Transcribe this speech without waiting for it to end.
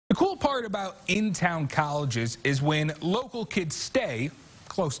The cool part about in-town colleges is when local kids stay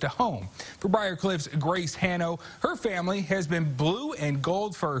close to home. For Briar Cliff's Grace Hanno, her family has been blue and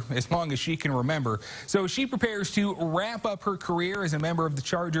gold for as long as she can remember. So she prepares to wrap up her career as a member of the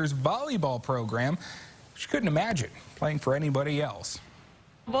Chargers volleyball program. She couldn't imagine playing for anybody else.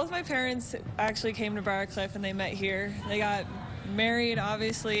 Both my parents actually came to Briar Cliff and they met here. They got married,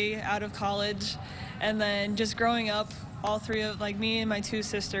 obviously, out of college. And then just growing up, all three of, me and my two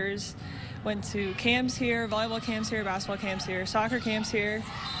sisters went to camps here, volleyball camps here, basketball camps here, soccer camps here.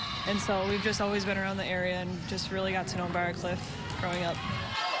 And so we've just always been around the area and just really got to know Briar Cliff growing up.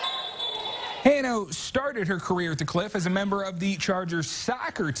 Hanno started her career at the Cliff as a member of the Chargers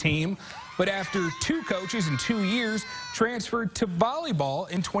soccer team, but after 2 coaches in 2 years, transferred to volleyball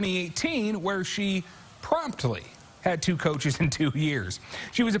in 2018, where she promptly had 2 coaches in 2 years.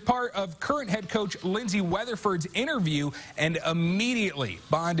 She was a part of current head coach Lindsay Weatherford's interview and immediately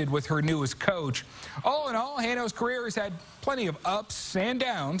bonded with her newest coach. All in all, Hanno's career has had plenty of ups and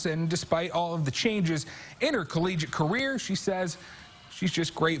downs, and despite all of the changes in her collegiate career, she says she's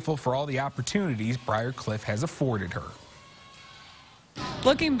just grateful for all the opportunities Briar Cliff has afforded her.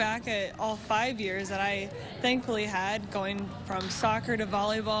 Looking back at all 5 years that I thankfully had, going from soccer to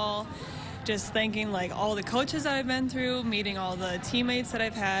volleyball, just thanking all the coaches that I've been through, meeting all the teammates that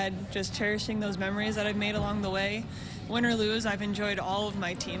I've had, just cherishing those memories that I've made along the way. Win or lose, I've enjoyed all of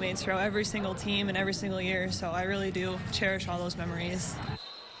my teammates throughout every single team and every single year, so I really do cherish all those memories.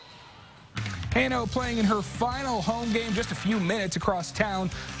 Hanno playing in her final home game just a few minutes across town.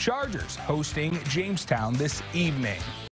 Chargers hosting Jamestown this evening.